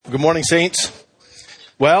Good morning, saints.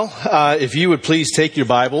 Well, if you would please take your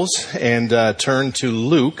Bibles and turn to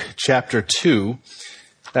Luke chapter 2.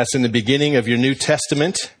 That's in the beginning of your New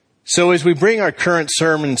Testament. So as we bring our current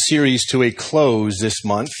sermon series to a close this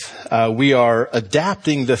month, we are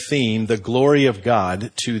adapting the theme, the glory of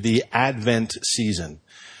God, to the Advent season,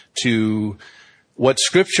 to what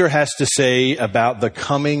Scripture has to say about the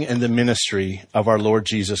coming and the ministry of our Lord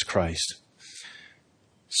Jesus Christ.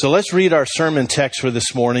 So let's read our sermon text for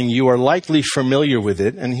this morning. You are likely familiar with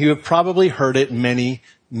it, and you have probably heard it many,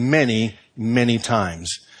 many, many times.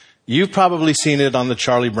 You've probably seen it on the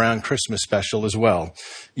Charlie Brown Christmas special as well.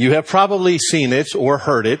 You have probably seen it or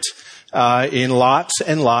heard it in lots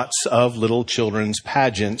and lots of little children's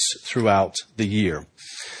pageants throughout the year.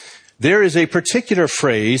 There is a particular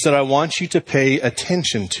phrase that I want you to pay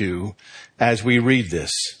attention to as we read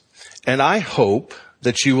this. And I hope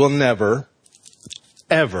that you will never,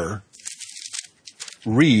 ever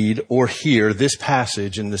read or hear this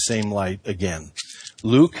passage in the same light again.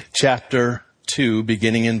 Luke chapter 2,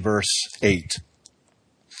 beginning in verse 8.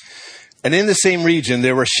 And in the same region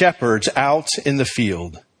there were shepherds out in the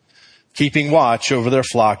field, keeping watch over their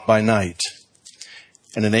flock by night.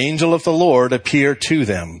 And an angel of the Lord appeared to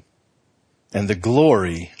them, and the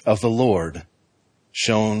glory of the Lord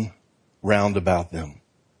shone round about them.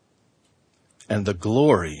 And the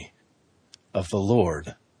glory of the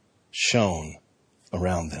Lord shone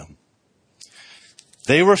around them.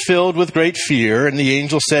 They were filled with great fear, and the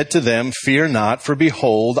angel said to them, "Fear not, for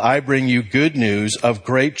behold, I bring you good news of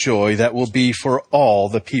great joy that will be for all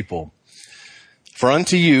the people. For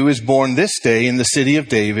unto you is born this day in the city of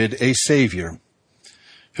David a Savior,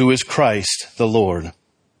 who is Christ the Lord.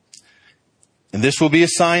 And this will be a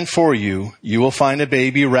sign for you. You will find a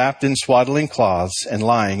baby wrapped in swaddling cloths and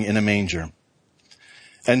lying in a manger."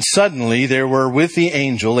 And suddenly there were with the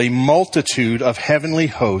angel a multitude of heavenly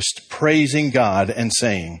hosts praising God and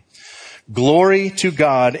saying, "Glory to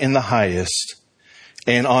God in the highest,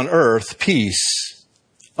 and on earth peace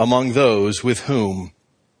among those with whom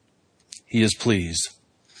he is pleased."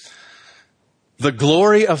 The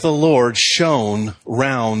glory of the Lord shone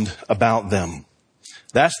round about them.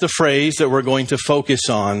 That's the phrase that we're going to focus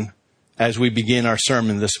on as we begin our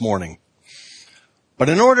sermon this morning. But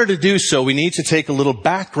in order to do so, we need to take a little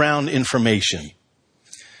background information.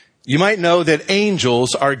 You might know that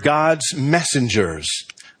angels are God's messengers.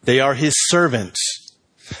 They are his servants.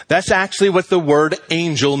 That's actually what the word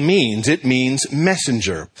angel means. It means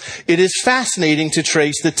messenger. It is fascinating to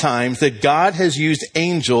trace the times that God has used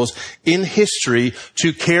angels in history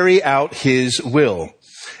to carry out his will.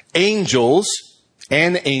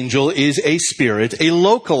 An angel is a spirit, a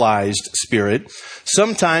localized spirit.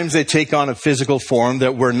 Sometimes they take on a physical form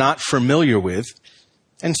that we're not familiar with,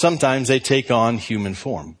 and sometimes they take on human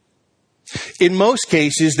form. In most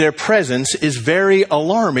cases, their presence is very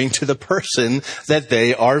alarming to the person that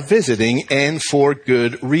they are visiting, and for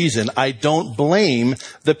good reason. I don't blame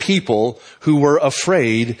the people who were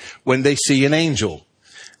afraid when they see an angel.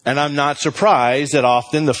 And I'm not surprised that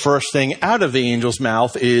often the first thing out of the angel's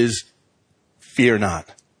mouth is, "Fear not."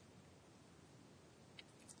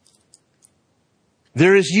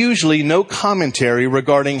 There is usually no commentary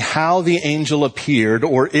regarding how the angel appeared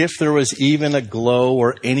or if there was even a glow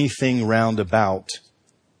or anything round about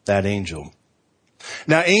that angel.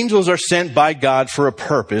 Now, angels are sent by God for a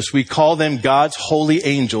purpose. We call them God's holy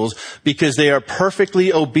angels because they are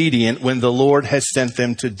perfectly obedient when the Lord has sent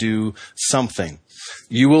them to do something.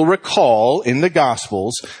 You will recall in the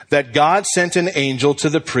Gospels that God sent an angel to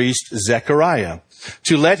the priest Zechariah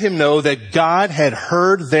to let him know that God had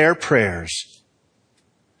heard their prayers.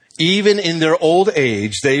 Even in their old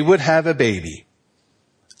age, they would have a baby,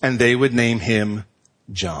 and they would name him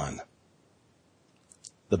John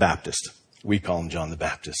the Baptist. We call him John the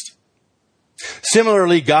Baptist.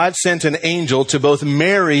 Similarly, God sent an angel to both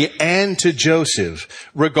Mary and to Joseph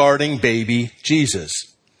regarding baby Jesus.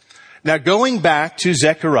 Now, going back to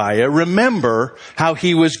Zechariah, remember how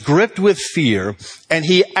he was gripped with fear, and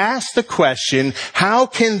he asked the question, "How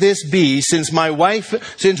can this be since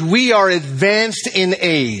we are advanced in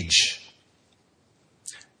age?"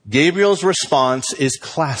 Gabriel's response is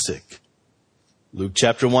classic. Luke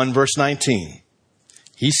chapter 1, verse 19.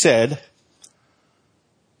 He said,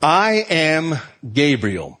 "I am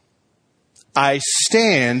Gabriel. I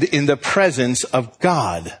stand in the presence of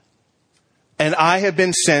God. And I have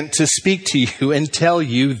been sent to speak to you and tell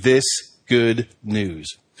you this good news."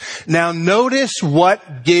 Now notice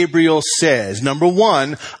what Gabriel says. Number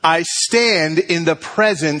one, I stand in the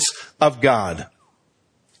presence of God.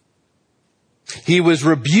 He was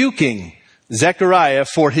rebuking Zechariah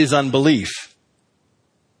for his unbelief.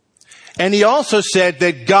 And he also said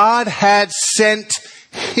that God had sent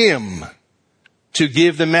him to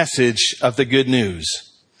give the message of the good news.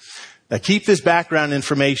 Now keep this background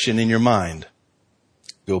information in your mind.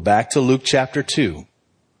 Go back to Luke chapter 2,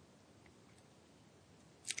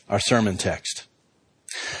 our sermon text.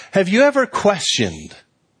 Have you ever questioned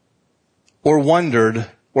or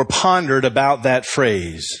wondered or pondered about that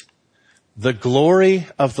phrase, the glory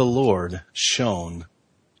of the Lord shone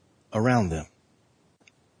around them?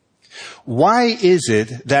 Why is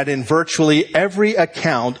it that in virtually every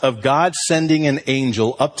account of God sending an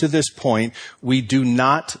angel up to this point, we do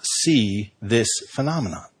not see this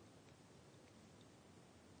phenomenon?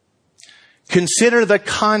 Consider the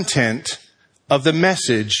content of the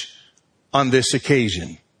message on this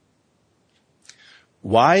occasion.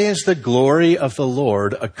 Why is the glory of the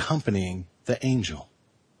Lord accompanying the angel?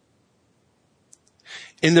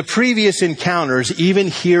 In the previous encounters, even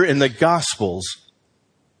here in the Gospels,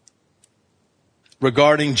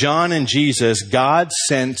 regarding John and Jesus, God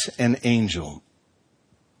sent an angel.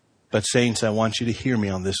 But saints, I want you to hear me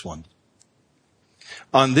on this one.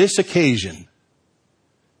 On this occasion,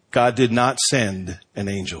 God did not send an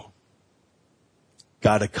angel.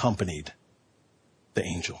 God accompanied the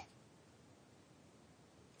angel.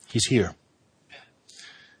 He's here.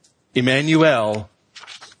 Emmanuel,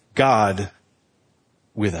 God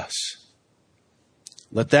with us.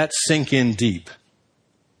 Let that sink in deep.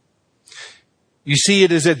 You see,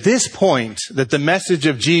 it is at this point that the message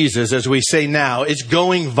of Jesus, as we say now, is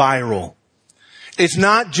going viral. It's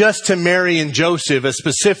not just to Mary and Joseph, a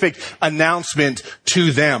specific announcement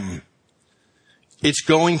to them. It's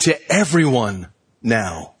going to everyone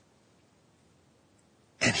now.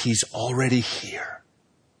 And he's already here.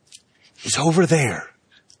 He's over there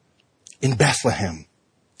in Bethlehem.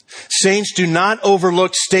 Saints, do not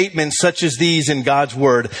overlook statements such as these in God's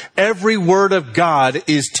Word. Every word of God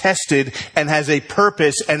is tested and has a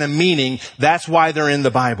purpose and a meaning. That's why they're in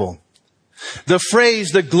the Bible. The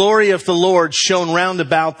phrase, the glory of the Lord shone round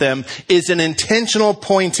about them, is an intentional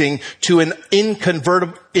pointing to an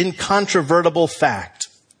incontrovertible fact.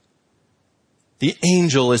 The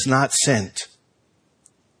angel is not sent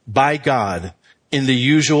by God in the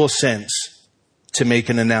usual sense to make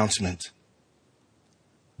an announcement.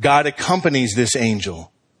 God accompanies this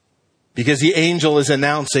angel because the angel is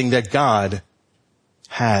announcing that God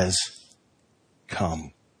has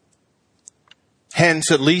come.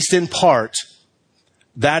 Hence, at least in part,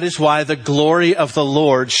 that is why the glory of the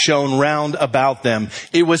Lord shone round about them.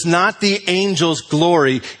 It was not the angel's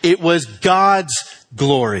glory, it was God's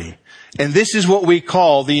glory. And this is what we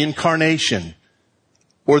call the incarnation,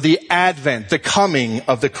 or the advent, the coming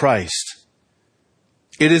of the Christ.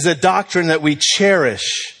 It is a doctrine that we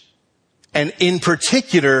cherish, and in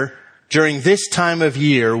particular, during this time of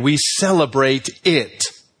year, we celebrate it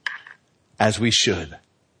as we should.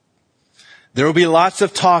 There will be lots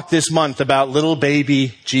of talk this month about little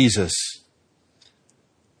baby Jesus.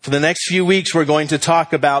 For the next few weeks, we're going to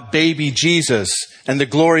talk about baby Jesus and the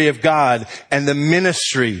glory of God and the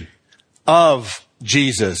ministry of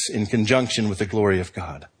Jesus in conjunction with the glory of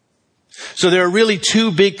God. So there are really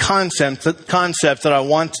two big concepts that I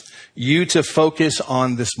want you to focus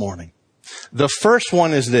on this morning. The first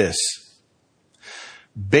one is this.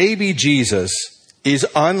 Baby Jesus is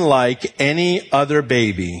unlike any other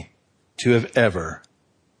baby to have ever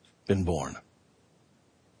been born.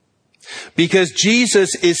 Because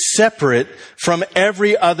Jesus is separate from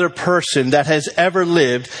every other person that has ever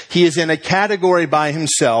lived. He is in a category by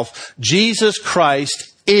himself. Jesus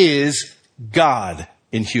Christ is God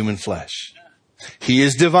in human flesh. He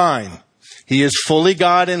is divine. He is fully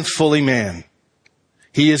God and fully man.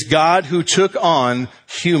 He is God who took on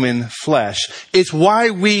human flesh. It's why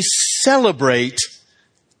we celebrate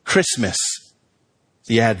Christmas,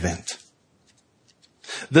 the Advent.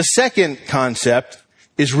 The second concept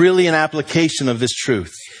is really an application of this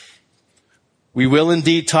truth. We will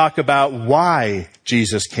indeed talk about why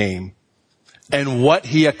Jesus came and what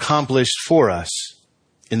he accomplished for us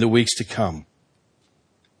in the weeks to come.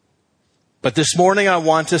 But this morning I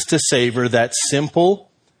want us to savor that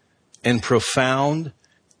simple and profound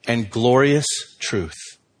and glorious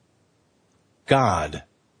truth. God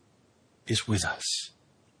is with us.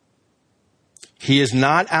 He is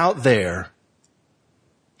not out there.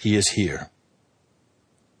 He is here.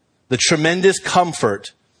 The tremendous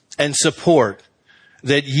comfort and support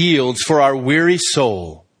that yields for our weary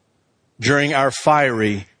soul during our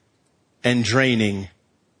fiery and draining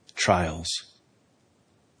trials.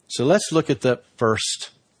 So let's look at the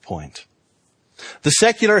first point. The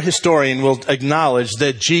secular historian will acknowledge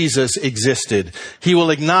that Jesus existed. He will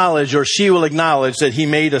acknowledge, or she will acknowledge, that he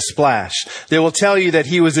made a splash. They will tell you that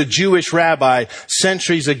he was a Jewish rabbi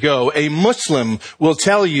centuries ago. A Muslim will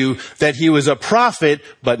tell you that he was a prophet,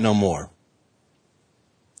 but no more.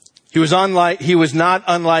 He was not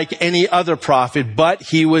unlike any other prophet, but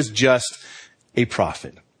he was just a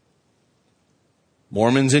prophet.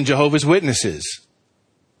 Mormons and Jehovah's Witnesses,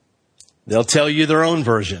 they'll tell you their own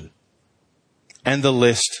version. And the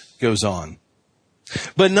list goes on.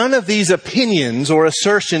 But none of these opinions or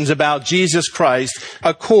assertions about Jesus Christ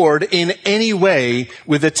accord in any way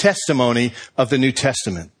with the testimony of the New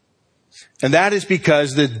Testament. And that is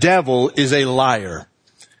because the devil is a liar.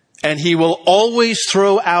 And he will always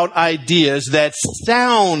throw out ideas that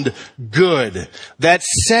sound good, that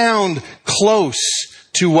sound close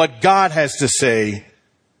to what God has to say,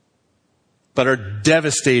 but are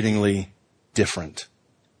devastatingly different.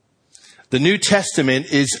 The New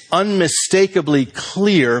Testament is unmistakably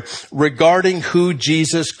clear regarding who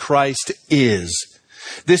Jesus Christ is.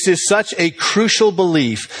 This is such a crucial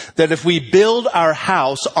belief that if we build our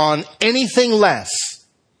house on anything less,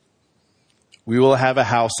 we will have a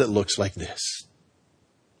house that looks like this.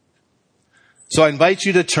 So I invite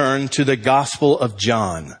you to turn to the Gospel of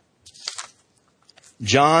John.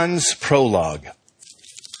 John's prologue.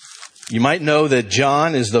 You might know that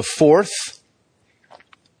John is the fourth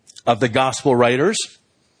of the gospel writers.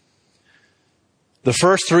 The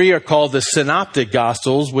first three are called the synoptic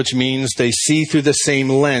gospels, which means they see through the same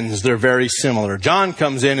lens. They're very similar. John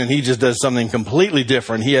comes in and he just does something completely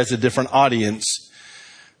different. He has a different audience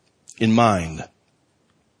in mind.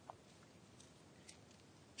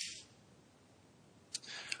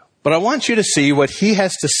 But I want you to see what he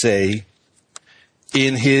has to say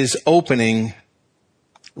in his opening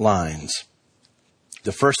lines.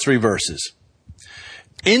 The first three verses.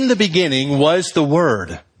 In the beginning was the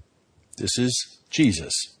Word. This is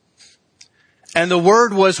Jesus. And the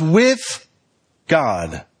Word was with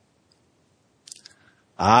God.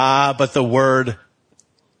 But the Word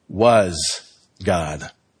was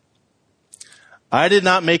God. I did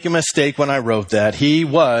not make a mistake when I wrote that. He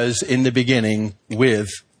was in the beginning with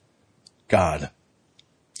God.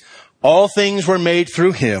 All things were made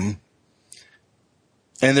through him,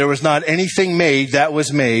 and there was not anything made that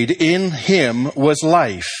was made. In him was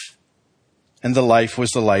life, and the life was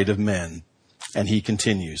the light of men. And he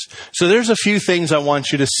continues. So there's a few things I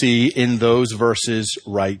want you to see in those verses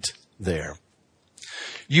right there.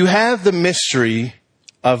 You have the mystery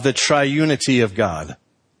of the triunity of God.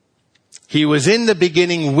 He was in the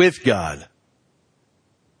beginning with God,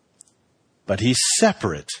 but he's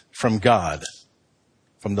separate from God,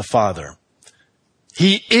 from the Father.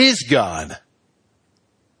 He is God,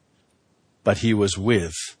 but he was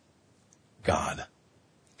with God.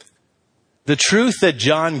 The truth that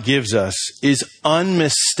John gives us is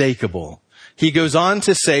unmistakable. He goes on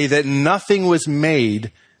to say that nothing was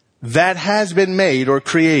made that has been made or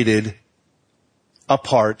created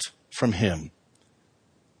apart from him.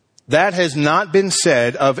 That has not been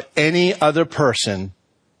said of any other person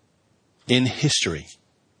in history.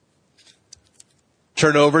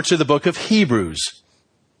 Turn over to the book of Hebrews,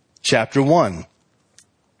 chapter 1.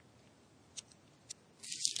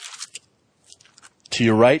 To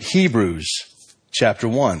your right, Hebrews, chapter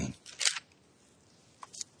 1.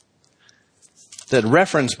 That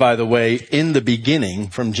reference, by the way, in the beginning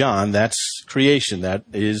from John, that's creation. That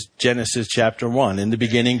is Genesis chapter 1. In the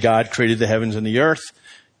beginning, God created the heavens and the earth.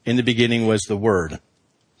 In the beginning was the Word.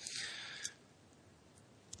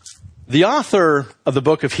 The author of the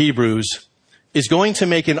book of Hebrews is going to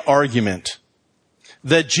make an argument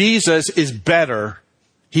that Jesus is better,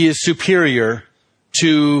 he is superior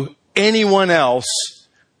to anyone else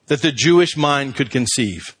that the Jewish mind could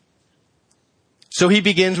conceive. So he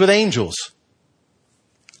begins with angels.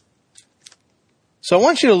 So I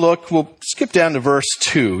want you to look, we'll skip down to verse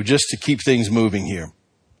 2 just to keep things moving here.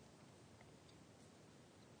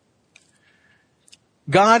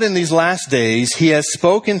 God in these last days, he has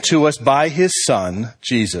spoken to us by his Son,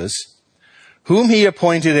 Jesus, whom he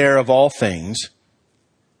appointed heir of all things,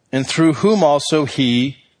 and through whom also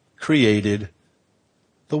he created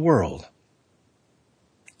the world.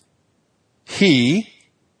 He,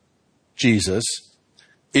 Jesus,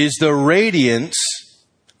 is the radiance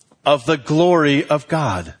of the glory of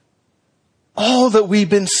God. All that we've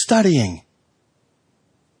been studying.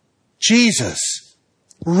 Jesus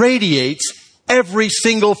radiates every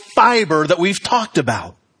single fiber that we've talked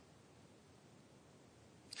about.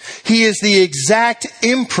 He is the exact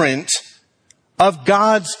imprint of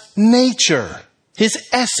God's nature, his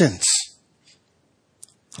essence.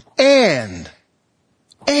 And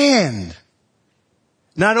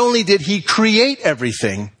Not only did he create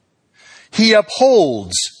everything, he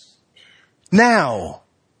upholds now,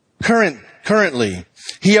 currently,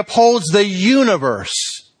 he upholds the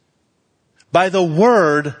universe by the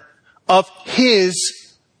word of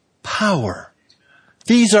his power.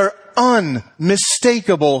 These are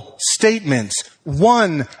unmistakable statements,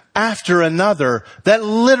 one after another, that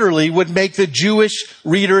literally would make the Jewish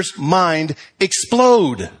reader's mind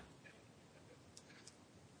explode.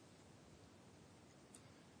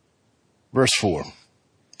 Verse 4.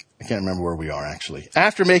 I can't remember where we are, actually.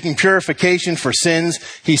 After making purification for sins,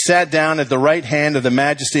 he sat down at the right hand of the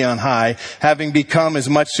Majesty on high, having become as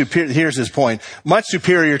much superior, here's his point, much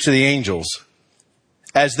superior to the angels,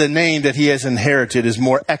 as the name that he has inherited is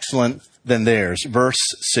more excellent than theirs. Verse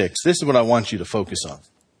 6. This is what I want you to focus on.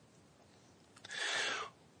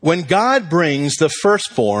 When God brings the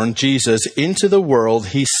firstborn, Jesus, into the world,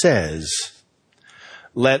 he says,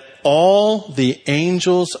 let all the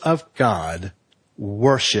angels of God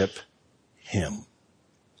worship him.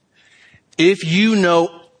 If you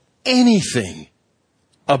know anything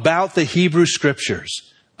about the Hebrew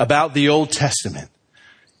Scriptures, about the Old Testament,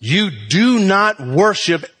 you do not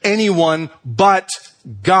worship anyone but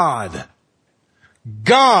God.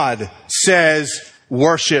 God says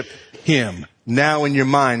worship him. Now in your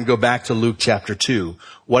mind, go back to Luke chapter 2.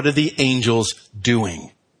 What are the angels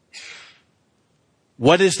doing?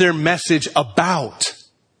 What is their message about?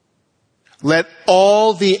 Let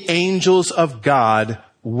all the angels of God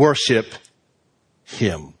worship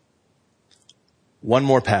him. One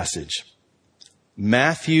more passage.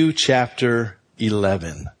 Matthew chapter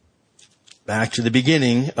 11. Back to the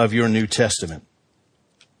beginning of your New Testament.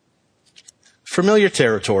 Familiar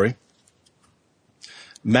territory.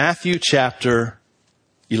 Matthew chapter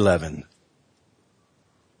 11.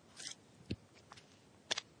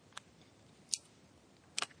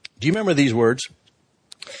 Do you remember these words?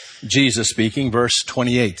 Jesus speaking, verse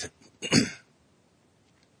 28.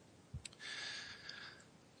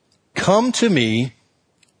 Come to me,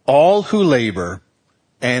 all who labor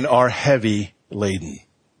and are heavy laden.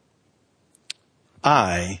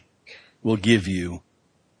 I will give you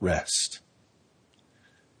rest.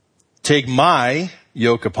 Take my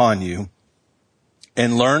yoke upon you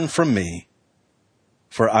and learn from me,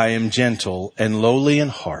 for I am gentle and lowly in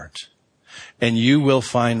heart, and you will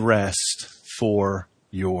find rest for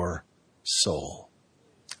your soul.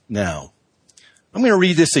 Now, I'm going to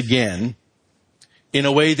read this again in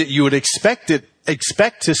a way that you would expect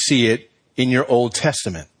to see it in your Old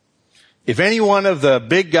Testament. If any one of the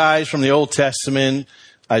big guys from the Old Testament,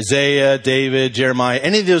 Isaiah, David, Jeremiah,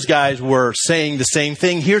 any of those guys were saying the same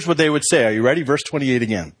thing, here's what they would say. Are you ready? Verse 28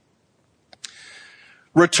 again.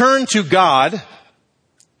 Return to God,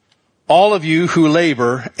 all of you who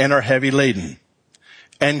labor and are heavy laden,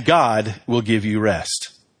 and God will give you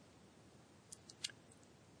rest.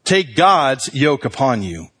 Take God's yoke upon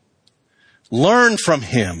you. Learn from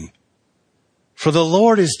him, for the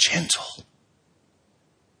Lord is gentle.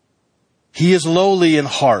 He is lowly in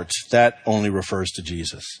heart. That only refers to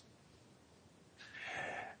Jesus.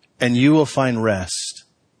 And you will find rest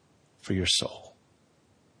for your soul.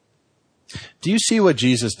 Do you see what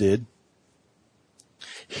Jesus did?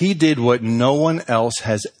 He did what no one else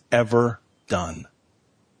has ever done.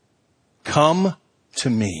 Come to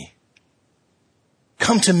me.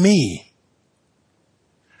 Come to me.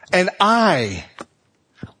 And I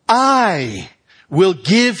will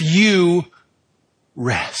give you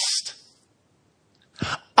rest.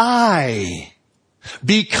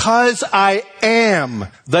 Because I am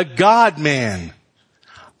the God-man,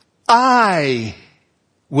 I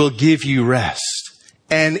will give you rest.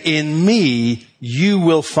 And in me, you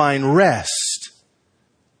will find rest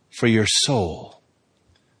for your soul.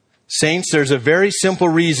 Saints, there's a very simple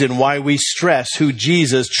reason why we stress who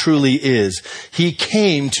Jesus truly is. He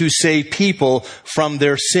came to save people from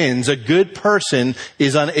their sins. A good person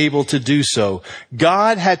is unable to do so.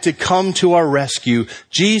 God had to come to our rescue.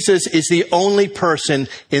 Jesus is the only person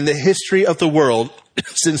in the history of the world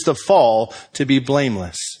since the fall to be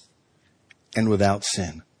blameless and without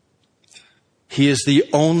sin. He is the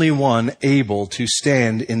only one able to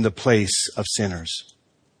stand in the place of sinners.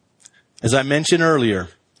 As I mentioned earlier,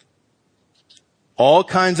 all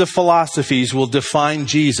kinds of philosophies will define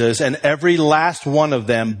Jesus, and every last one of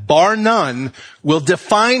them, bar none, will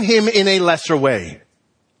define him in a lesser way.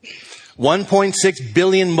 1.6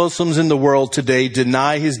 billion Muslims in the world today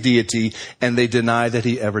deny his deity, and they deny that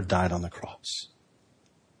he ever died on the cross.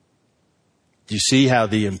 Do you see how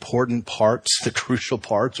the important parts, the crucial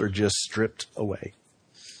parts, are just stripped away?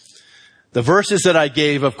 The verses that I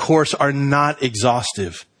gave, of course, are not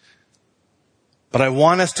exhaustive. But I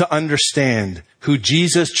want us to understand who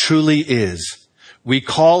Jesus truly is. We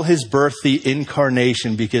call his birth the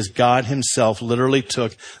incarnation because God himself literally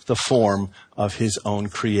took the form of his own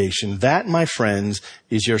creation. That, my friends,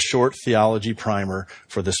 is your short theology primer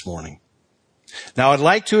for this morning. Now, I'd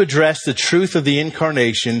like to address the truth of the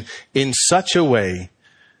incarnation in such a way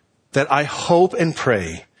that I hope and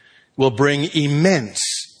pray will bring immense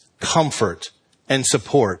comfort and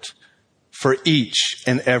support for each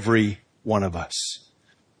and every one of us.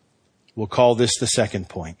 We'll call this the second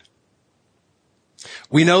point.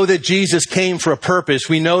 We know that Jesus came for a purpose.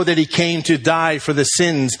 We know that he came to die for the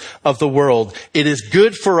sins of the world. It is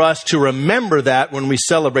good for us to remember that when we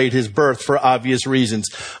celebrate his birth for obvious reasons.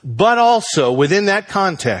 But also, within that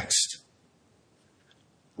context,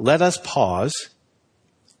 let us pause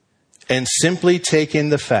and simply take in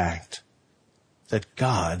the fact that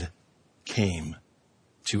God came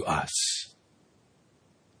to us.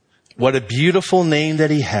 What a beautiful name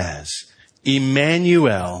that he has.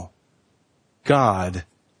 Emmanuel, God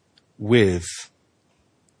with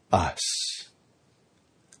us.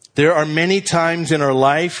 There are many times in our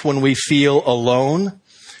life when we feel alone,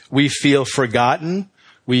 we feel forgotten,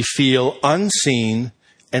 we feel unseen,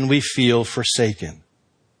 and we feel forsaken.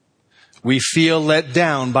 We feel let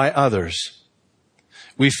down by others.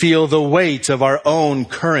 We feel the weight of our own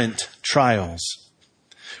current trials.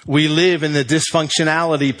 We live in the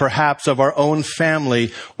dysfunctionality, perhaps, of our own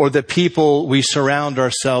family or the people we surround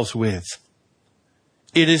ourselves with.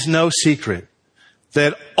 It is no secret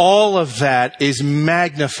that all of that is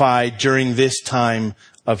magnified during this time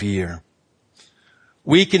of year.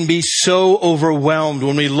 We can be so overwhelmed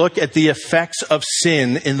when we look at the effects of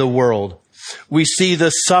sin in the world. We see the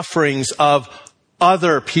sufferings of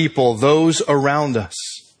other people, those around us.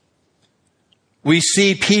 We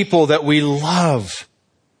see people that we love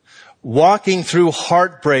walking through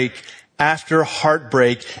heartbreak after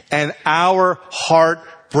heartbreak, and our heart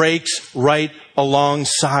breaks right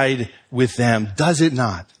alongside with them. Does it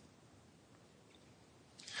not?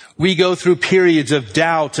 We go through periods of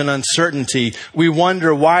doubt and uncertainty. We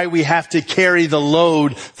wonder why we have to carry the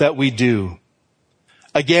load that we do.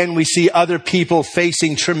 Again, we see other people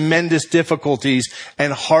facing tremendous difficulties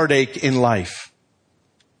and heartache in life.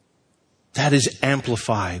 That is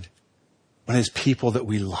amplified when it's people that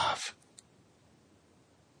we love.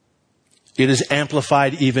 It is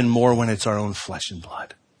amplified even more when it's our own flesh and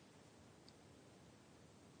blood.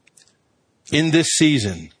 In this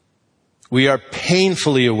season, we are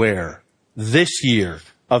painfully aware this year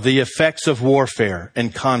of the effects of warfare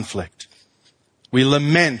and conflict. We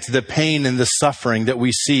lament the pain and the suffering that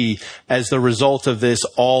we see as the result of this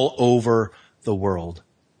all over the world.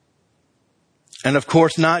 And of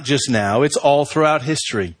course, not just now, it's all throughout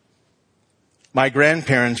history. My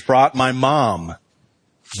grandparents brought my mom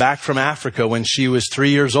back from Africa when she was 3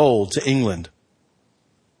 years old to England.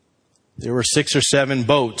 There were 6 or 7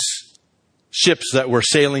 boats, ships that were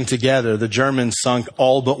sailing together. The Germans sunk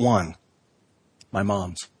all but one, my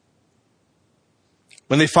mom's.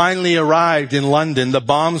 When they finally arrived in London, the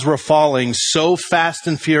bombs were falling so fast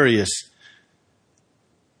and furious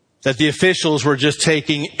that the officials were just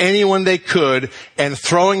taking anyone they could and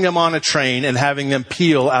throwing them on a train and having them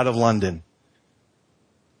peel out of London.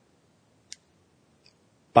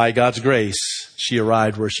 By God's grace, she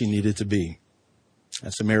arrived where she needed to be.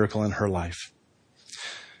 That's a miracle in her life.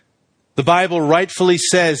 The Bible rightfully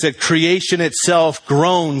says that creation itself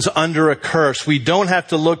groans under a curse. We don't have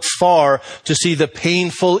to look far to see the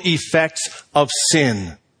painful effects of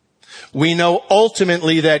sin. We know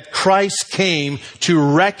ultimately that Christ came to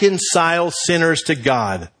reconcile sinners to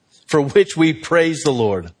God, for which we praise the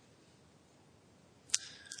Lord.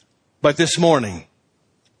 But this morning,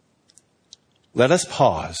 let us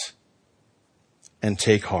pause and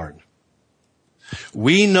take heart.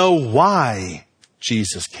 We know why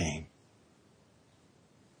Jesus came.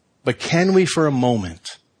 But can we for a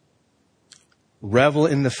moment revel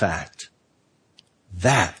in the fact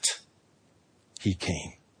that he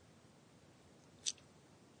came?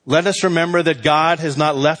 Let us remember that God has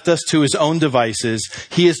not left us to his own devices.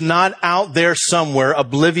 He is not out there somewhere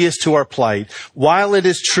oblivious to our plight. While it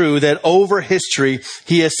is true that over history,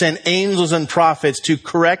 he has sent angels and prophets to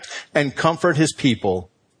correct and comfort his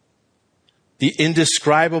people, the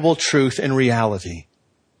indescribable truth and reality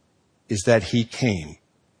is that he came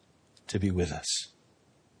to be with us.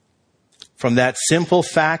 From that simple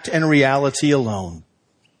fact and reality alone,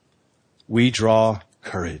 we draw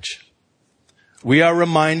courage. We are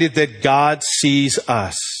reminded that God sees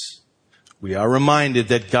us. We are reminded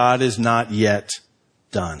that God is not yet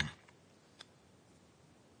done.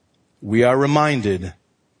 We are reminded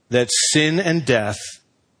that sin and death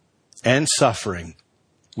and suffering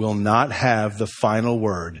will not have the final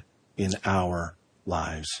word in our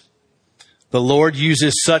lives. The Lord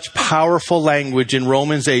uses such powerful language in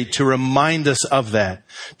Romans 8 to remind us of that,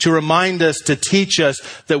 to remind us, to teach us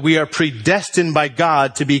that we are predestined by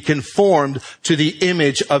God to be conformed to the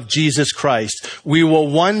image of Jesus Christ. We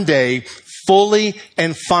will one day fully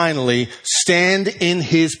and finally stand in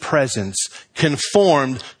his presence,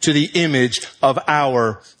 conformed to the image of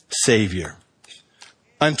our Savior.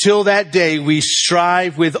 Until that day, we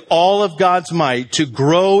strive with all of God's might to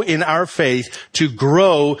grow in our faith, to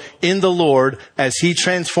grow in the Lord as he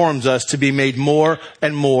transforms us to be made more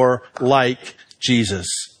and more like Jesus.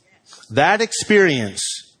 That experience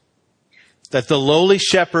that the lowly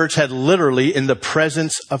shepherds had literally in the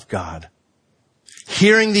presence of God,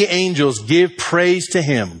 hearing the angels give praise to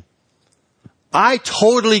him, I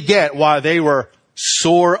totally get why they were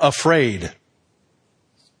sore afraid.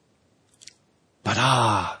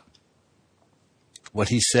 But what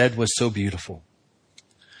he said was so beautiful.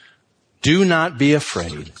 Do not be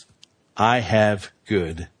afraid. I have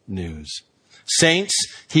good news. Saints,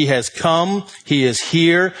 he has come. He is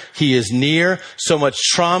here. He is near. So much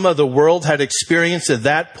trauma the world had experienced at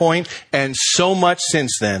that point, and so much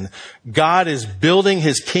since then. God is building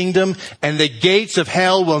his kingdom, and the gates of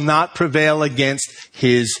hell will not prevail against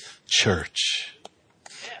his church.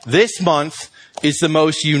 This month is the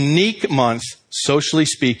most unique month, socially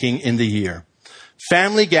speaking, in the year.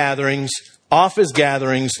 Family gatherings, office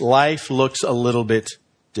gatherings, life looks a little bit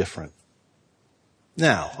different.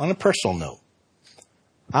 Now, on a personal note,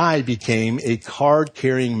 I became a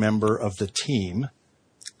card-carrying member of the team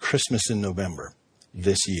Christmas in November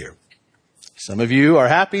this year. Some of you are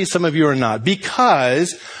happy, some of you are not,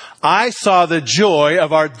 because I saw the joy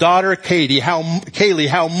of our daughter Kaylee,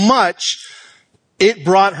 how much it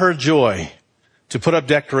brought her joy to put up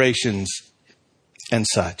decorations and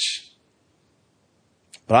such.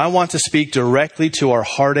 But I want to speak directly to our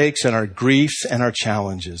heartaches and our griefs and our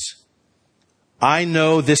challenges. I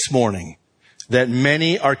know this morning that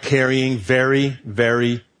many are carrying very,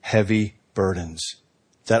 very heavy burdens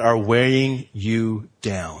that are weighing you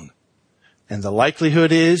down. And the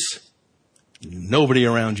likelihood is nobody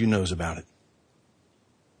around you knows about it.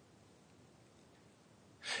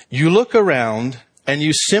 You look around and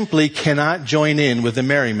you simply cannot join in with the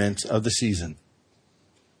merriment of the season.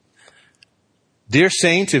 Dear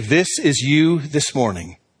saint, if this is you this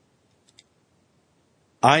morning,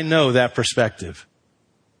 I know that perspective,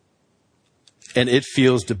 and it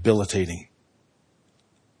feels debilitating.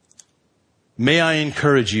 May I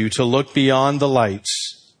encourage you to look beyond the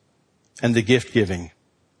lights and the gift giving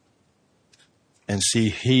and see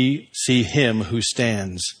him who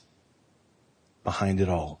stands behind it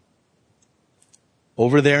all.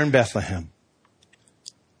 Over there in Bethlehem,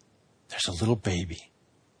 there's a little baby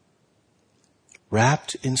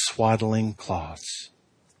wrapped in swaddling cloths.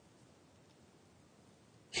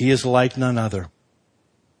 He is like none other.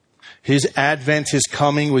 His advent, his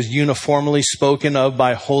coming, was uniformly spoken of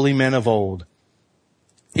by holy men of old.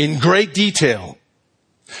 In great detail,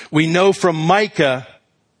 we know from Micah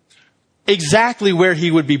exactly where he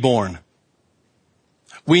would be born.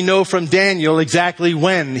 We know from Daniel exactly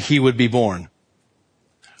when he would be born.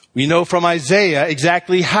 We know from Isaiah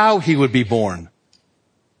exactly how he would be born.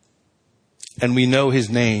 And we know his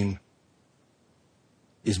name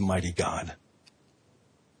is Mighty God.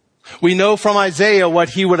 We know from Isaiah what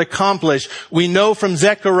he would accomplish. We know from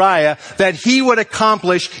Zechariah that he would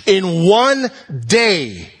accomplish in one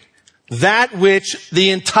day that which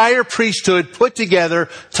the entire priesthood put together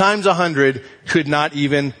times 100 could not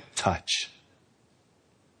even touch.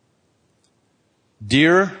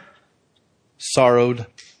 Dear sorrowed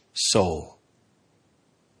soul,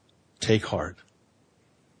 take heart.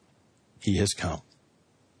 He has come.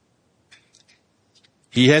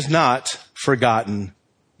 He has not forgotten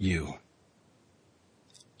you.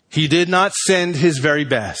 He did not send his very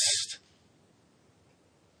best.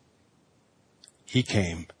 He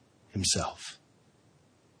came himself.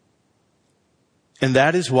 And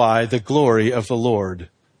that is why the glory of the Lord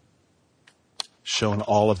shone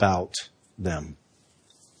all about them.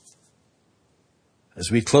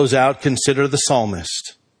 As we close out, consider the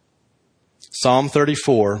psalmist. Psalm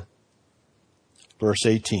 34, verse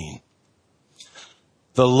 18.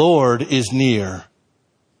 The Lord is near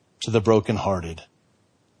to the brokenhearted,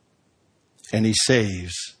 and he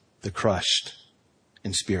saves the crushed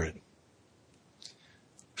in spirit.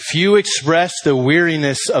 Few express the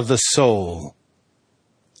weariness of the soul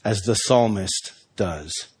as the psalmist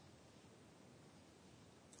does.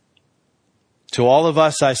 To all of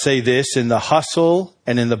us, I say this, in the hustle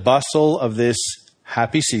and in the bustle of this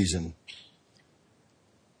happy season,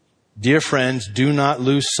 Dear friends, do not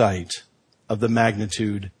lose sight of the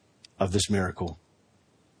magnitude of this miracle.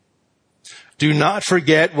 Do not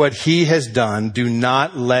forget what he has done. Do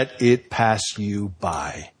not let it pass you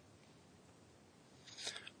by.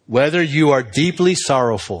 Whether you are deeply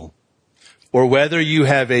sorrowful or whether you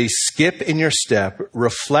have a skip in your step,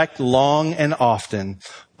 reflect long and often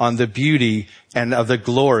on the beauty and of the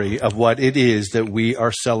glory of what it is that we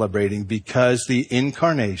are celebrating, because the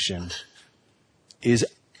incarnation is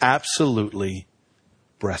absolutely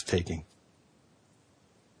breathtaking.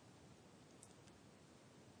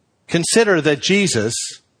 Consider that Jesus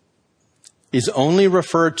is only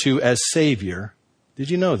referred to as Savior. Did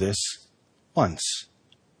you know this? Once.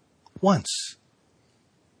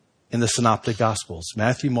 In the Synoptic Gospels,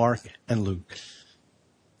 Matthew, Mark, and Luke.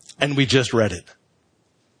 And we just read it.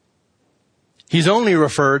 He's only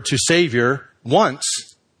referred to Savior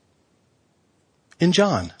once in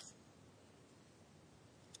John.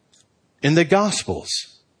 In the Gospels,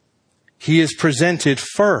 he is presented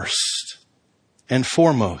first and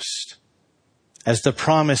foremost as the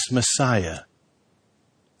promised Messiah,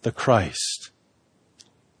 the Christ,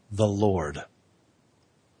 the Lord,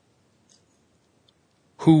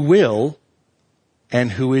 who will,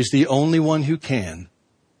 and who is the only one who can,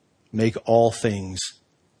 make all things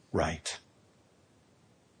right.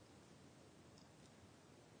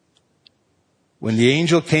 When the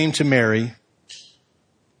angel came to Mary,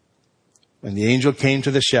 when the angel came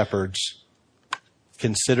to the shepherds,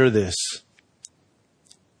 consider this.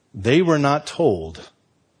 They were not told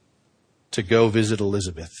to go visit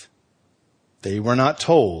Elizabeth. They were not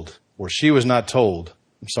told, or she was not told,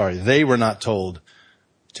 they were not told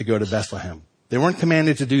to go to Bethlehem. They weren't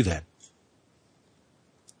commanded to do that.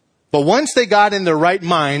 But once they got in their right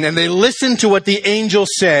mind and they listened to what the angel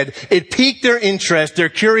said, it piqued their interest, their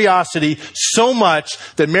curiosity so much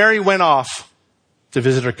that Mary went off to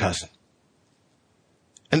visit her cousin.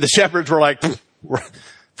 And the shepherds were like,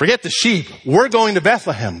 forget the sheep. We're going to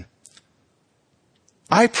Bethlehem.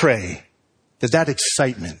 I pray that that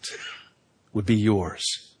excitement would be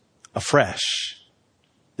yours afresh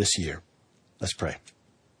this year. Let's pray.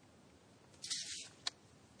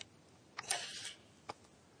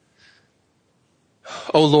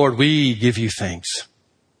 Oh Lord, we give you thanks.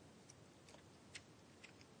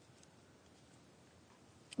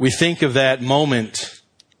 We think of that moment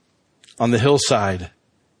on the hillside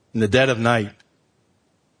in the dead of night.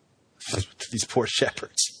 These poor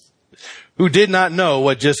shepherds who did not know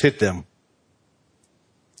what just hit them.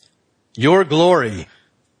 Your glory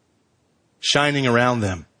shining around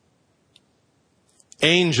them.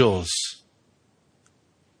 Angels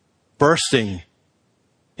bursting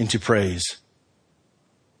into praise.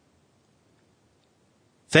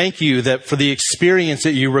 Thank you that for the experience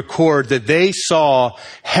that you record, that they saw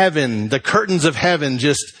heaven, the curtains of heaven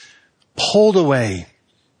just pulled away.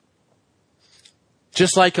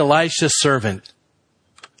 Just like Elisha's servant,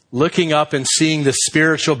 looking up and seeing the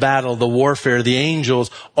spiritual battle, the warfare, the angels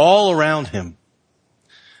all around him.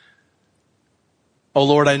 Oh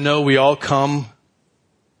Lord, I know we all come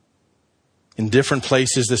in different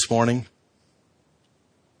places this morning.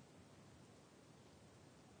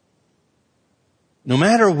 No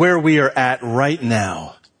matter where we are at right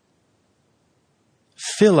now,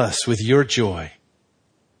 fill us with your joy.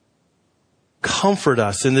 Comfort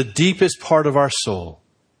us in the deepest part of our soul.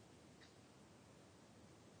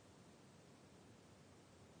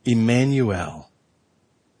 Emmanuel,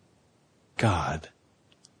 God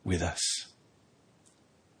with us.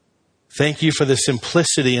 Thank you for the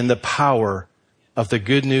simplicity and the power of the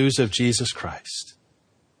good news of Jesus Christ.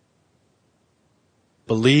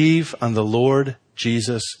 Believe on the Lord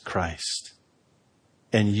Jesus Christ,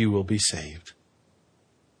 and you will be saved.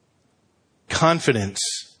 Confidence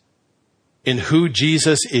in who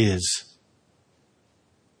Jesus is,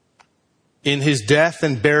 in his death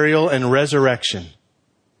and burial and resurrection,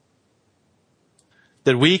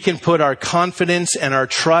 that we can put our confidence and our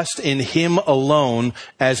trust in him alone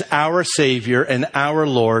as our Savior and our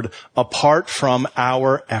Lord, apart from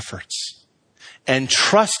our efforts, and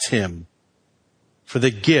trust him for the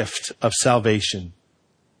gift of salvation,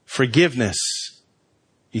 forgiveness,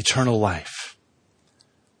 eternal life.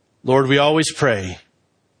 Lord, we always pray,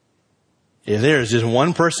 if there is just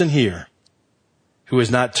one person here who has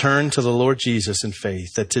not turned to the Lord Jesus in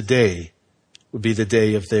faith, that today would be the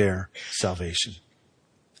day of their salvation.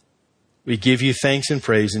 We give you thanks and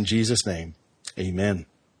praise in Jesus' name. Amen.